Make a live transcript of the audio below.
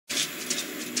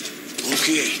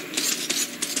Okay.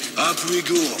 Up we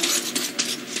go.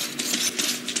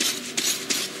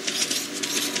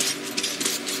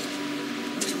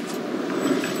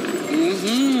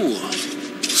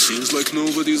 Seems like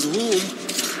nobody's home.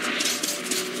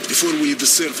 Before we hit the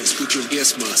surface, put your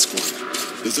gas mask on.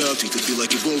 Without it, it'd be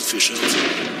like a goldfish out there.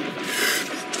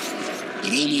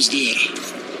 We're almost there.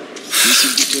 This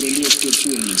is the Korolov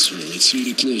performance hall. It's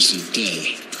really close to the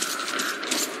tower.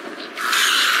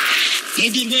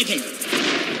 Have your weapon!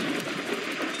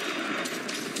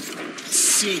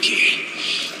 Suki,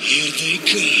 here they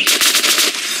come.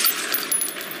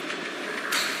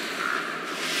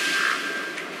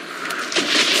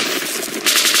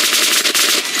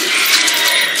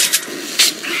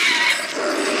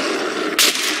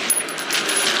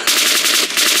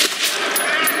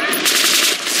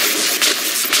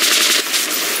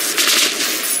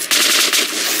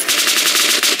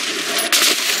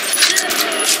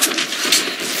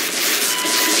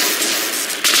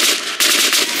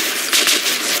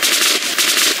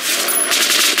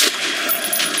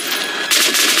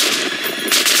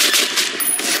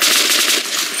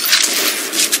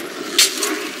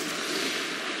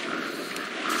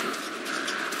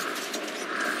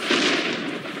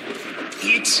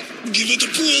 Let's give it a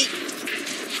pull.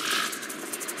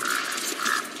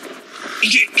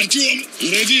 Okay, Artyom, you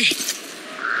ready?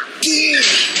 Pull!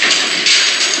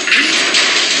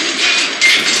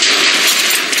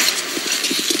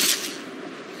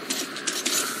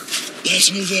 Let's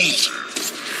move out.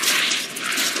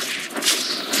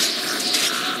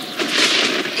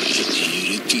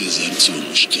 Here it is,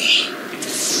 Artyomушка.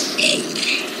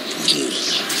 Aura. Gold.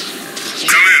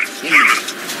 Come in, Norman.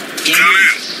 Come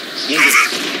in. Over.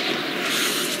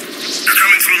 You're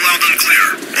coming through loud and clear.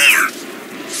 Over.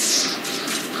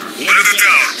 We're at the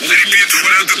tower. I repeat,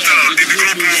 we're at the tower. Did the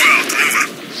group move out? Over.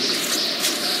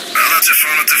 Well, that's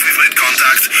affirmative. We've made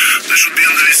contact. They should be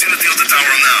in the vicinity of the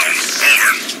tower now.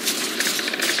 Over.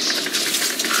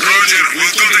 Roger.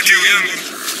 We'll contact you again.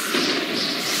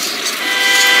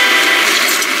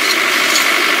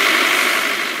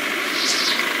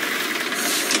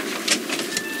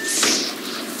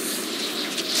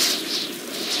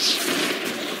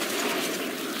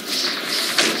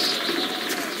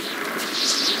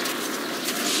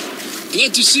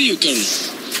 Glad to see you, Colonel.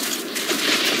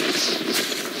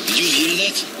 Did you hear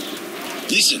that?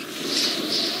 Listen.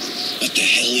 What the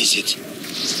hell is it?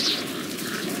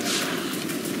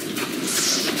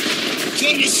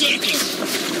 Form a circle.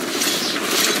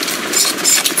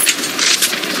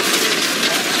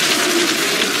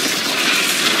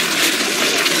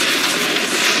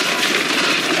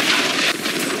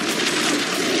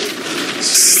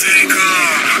 Stay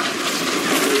calm.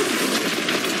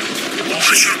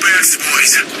 Watch your backs,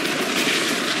 boys.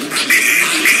 Okay.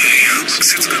 Looks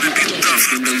it's gonna be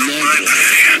tougher than the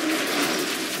library.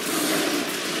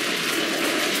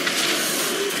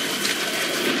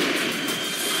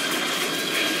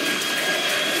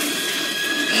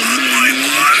 On my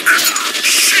mark.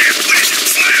 Shit, wait!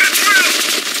 Fire at will!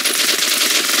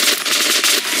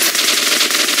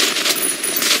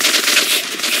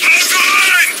 Hold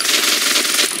on!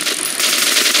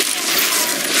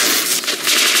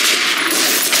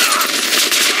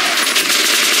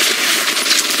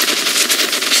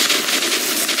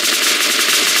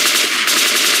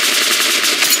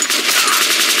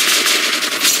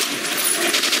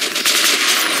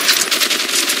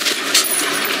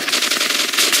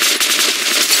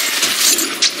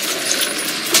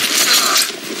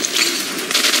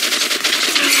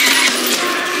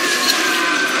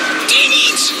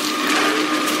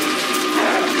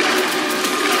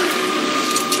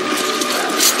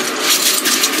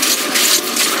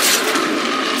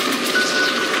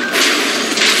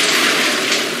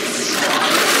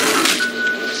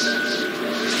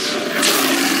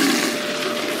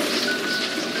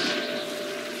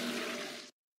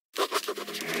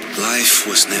 Life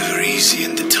was never easy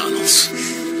in the tunnels,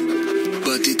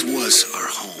 but it was our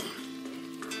home.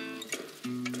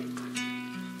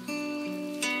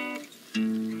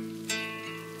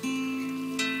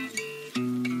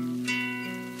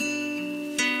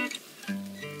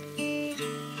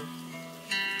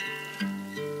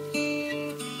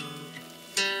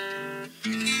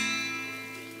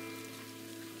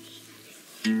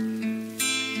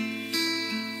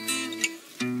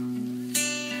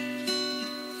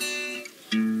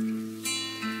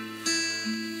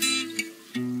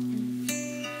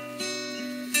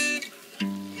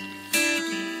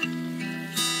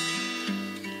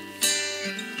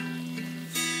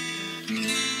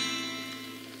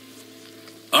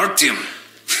 Artyom,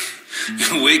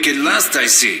 you awake at last, I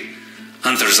see.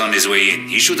 Hunter's on his way in.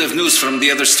 He should have news from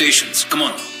the other stations. Come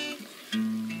on.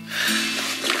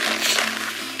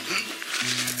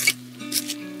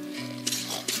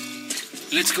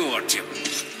 Let's go, Artyom.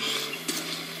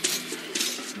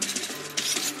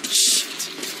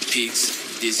 Shit.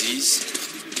 Pigs, disease.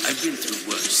 I've been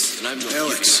through worse, and I'm not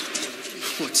Alex.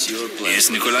 What's your plan? Yes,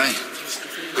 Nikolai?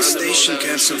 The station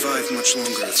can't survive much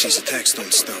longer if these attacks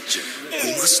don't stop.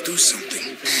 We must do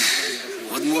something.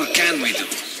 What more can we do?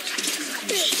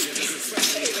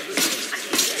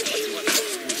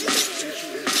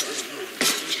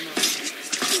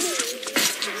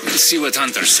 We'll see what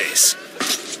Hunter says.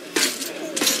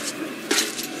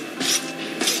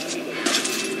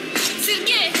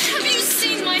 Sergei, have you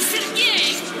seen my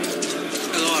Sergei?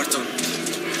 Hello, Arton.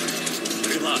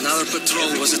 Another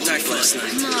patrol was attacked last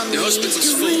night. Mommy, The hospital's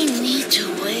do full. we need to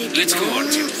wait? Let's go,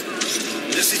 Artyom.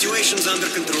 The situation's under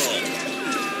control.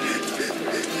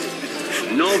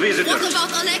 No visitor. What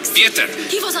about Alex? Pieter!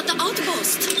 He was at the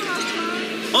outpost.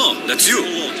 Oh, that's you.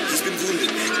 He's been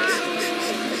wounded.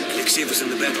 Alexei was in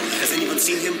the battle. Has anyone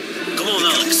seen him? Come on,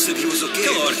 Alex. Said he was okay.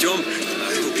 Hello, Artyom.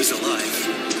 I hope he's alive.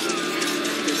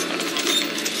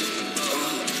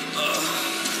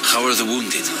 How are the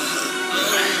wounded?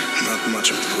 Not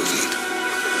much improvement.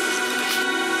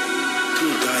 2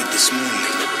 died this morning.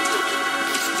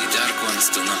 The Dark Ones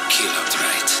do not kill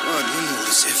outright. God, when will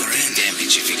this ever end?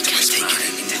 Damage a victim is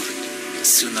blind.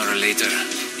 Sooner or later,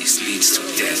 this leads to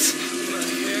death.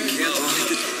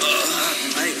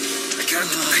 I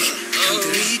can't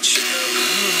reach.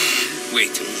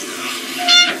 Wait.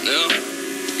 No.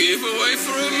 Keep away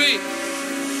from me.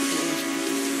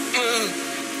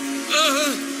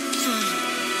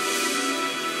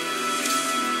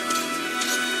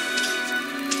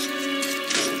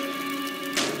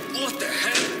 What the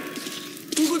hell?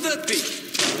 Who could that be?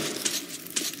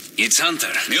 It's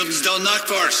Hunter. Mutants don't knock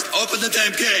first. Open the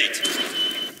damn gate.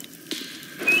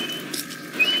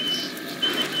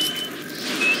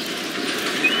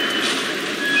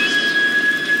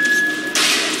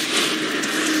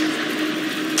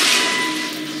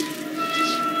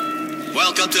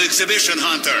 Welcome to Exhibition,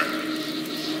 Hunter.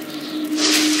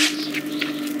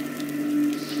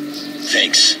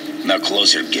 Thanks. Now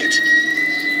close your gate.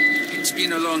 It's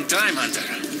been a long time, Hunter.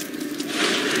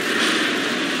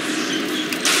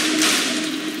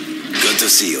 Good to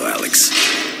see you, Alex.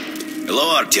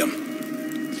 Hello,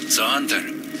 Artyom. So, Hunter,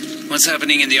 what's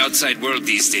happening in the outside world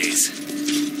these days?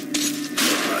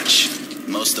 Not much.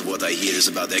 Most of what I hear is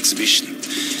about the exhibition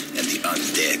and the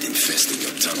undead infesting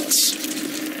your tunnels.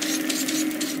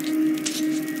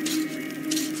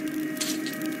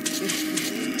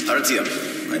 Artyom,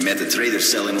 I met a trader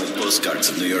selling old postcards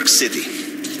of New York City.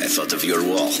 I thought of your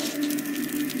wall.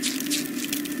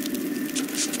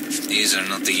 These are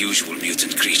not the usual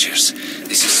mutant creatures.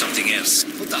 This is something else.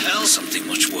 What the hell? Something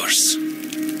much worse.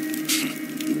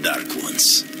 Dark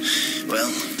ones.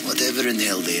 Well, whatever in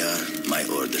hell they are, my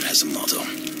order has a motto.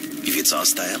 If it's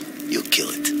hostile, you kill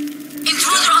it.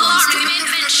 Intruder alarm in main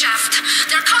vent shaft.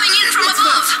 They're coming in from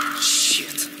above.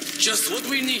 Shit. Just what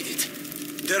we needed.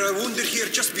 There are wounded here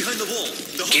just behind the wall.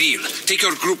 Kirill, take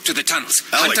your group to the tunnels.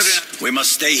 Hunter, Alex, we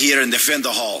must stay here and defend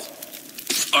the hall.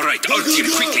 all right,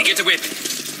 Artyom, quickly, get a weapon.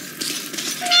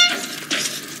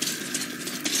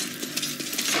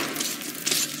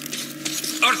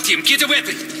 Artyom, get a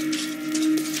weapon.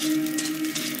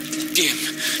 Damn,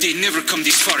 they never come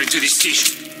this far into this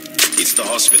station. It's the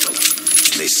hospital.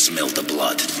 They smell the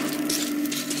blood.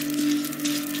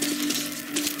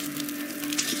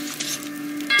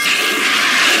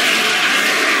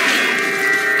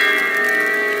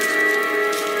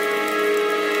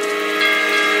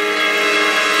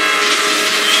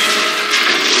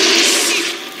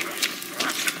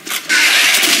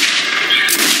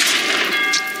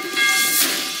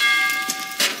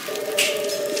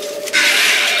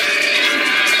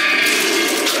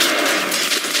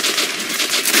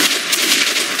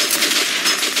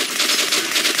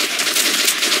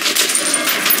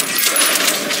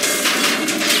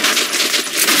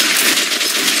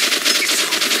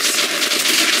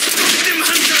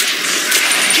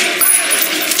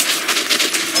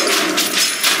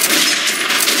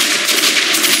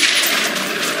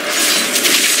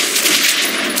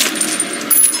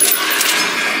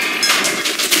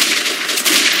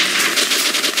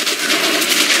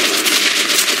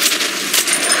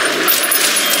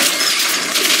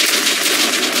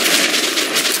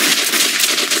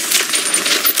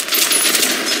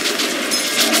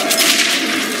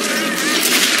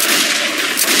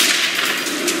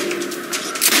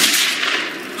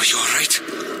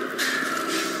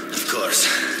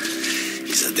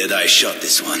 I shot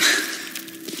this one.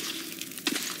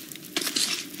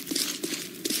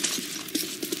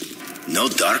 No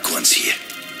dark ones here.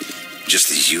 Just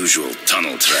the usual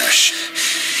tunnel trash.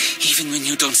 Even when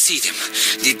you don't see them,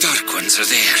 the dark ones are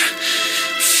there.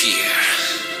 Fear.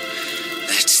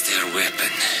 That's their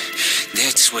weapon.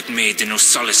 That's what made the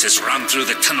Nosalises run through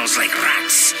the tunnels like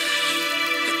rats.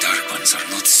 The dark ones are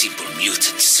not simple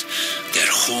mutants.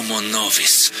 They're Homo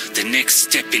Novus, the next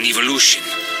step in evolution.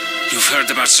 You've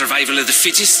heard about survival of the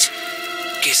fittest?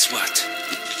 Guess what?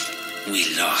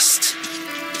 We lost.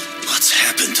 What's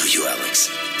happened to you, Alex?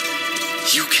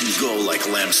 You can go like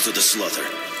lambs to the slaughter.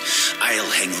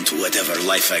 I'll hang on to whatever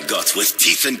life I got with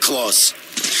teeth and claws.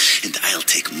 And I'll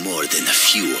take more than a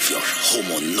few of your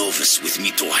Homo Novus with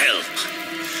me to hell.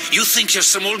 You think you're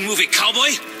some old movie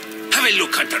cowboy? Have a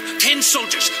look, Hunter. 10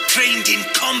 soldiers trained in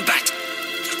combat.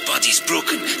 Their bodies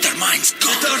broken, their minds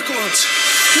gone. The Dark Ones!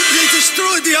 They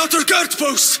destroyed the outer guard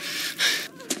post!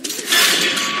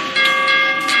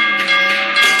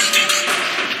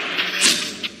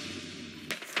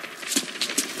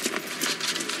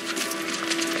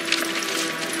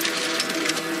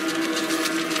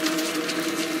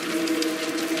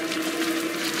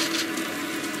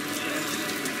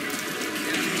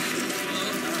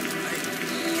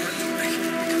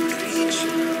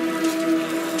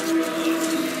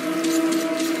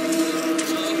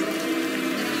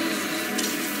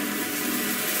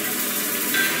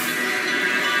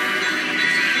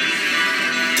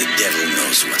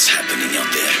 What's happening out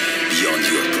there, beyond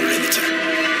your perimeter.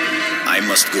 I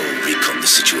must go recon the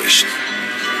situation.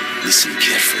 Listen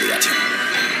carefully at him.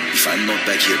 If I'm not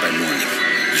back here by morning,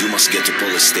 you must get to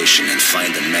police station and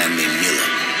find a man named Miller.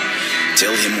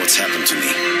 Tell him what's happened to me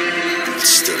and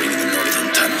what's stirring in the northern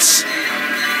tunnels.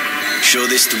 Show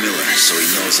this to Miller so he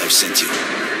knows I've sent you.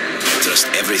 I trust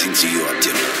everything to you,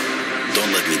 Artyom.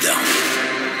 Don't let me down.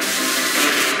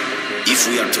 If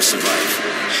we are to survive,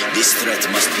 this threat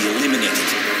must be eliminated,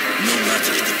 no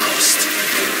matter the cost.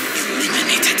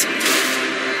 Eliminated.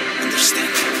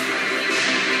 Understand?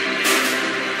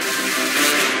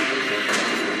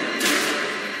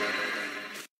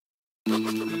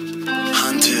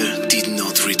 Hunter did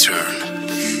not return.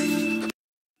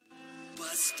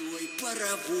 Постой,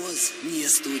 паровоз, не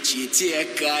стучите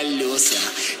колеса.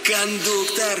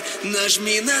 Кондуктор,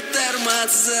 нажми на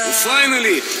тормоза.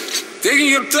 Finally! Taking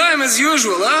your time as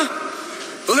usual, huh?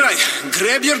 Alright,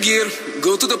 grab your gear,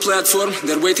 go to the platform,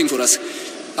 they're waiting for us.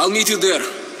 I'll meet you there.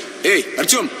 Hey,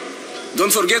 Artyom,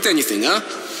 don't forget anything, huh?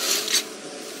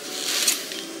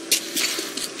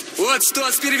 Вот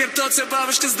стоц перевертоться,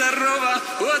 бабушка здорова.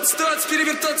 Вот стоц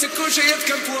перевертоться, кушает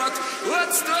компот.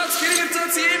 Вот стоц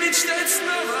перевертоться и мечтает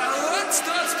снова. Вот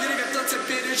стоц перевертоться,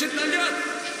 пережить налет.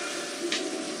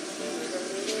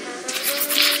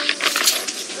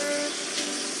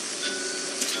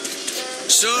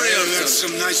 Sorry, that's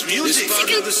some nice music. How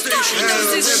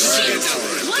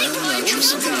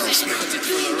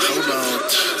about...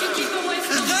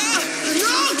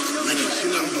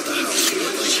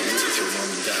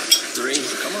 Drink.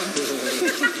 Come on.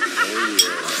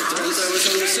 I was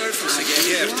on the surface again.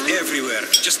 Dirt everywhere.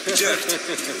 Just dirt.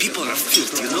 People are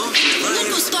filthy, you know? Look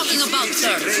who's talking about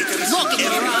dirt. Walking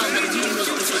around.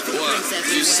 What?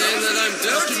 You saying that I'm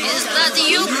dirty? Is that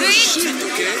you, Pete?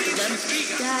 Okay.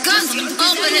 Can't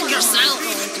open it yourself.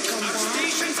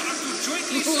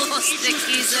 Lost the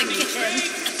keys again.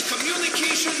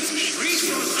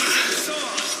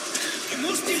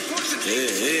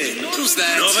 Hey, who's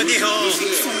that? Nobody home.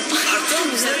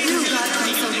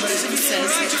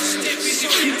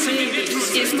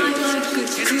 If my life could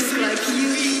cook like you,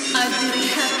 I'd be the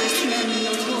happiest man in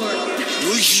the world.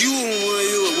 Ну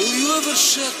ё-моё, will you ever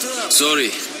shut up?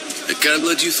 Sorry, I can't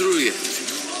let you through yet.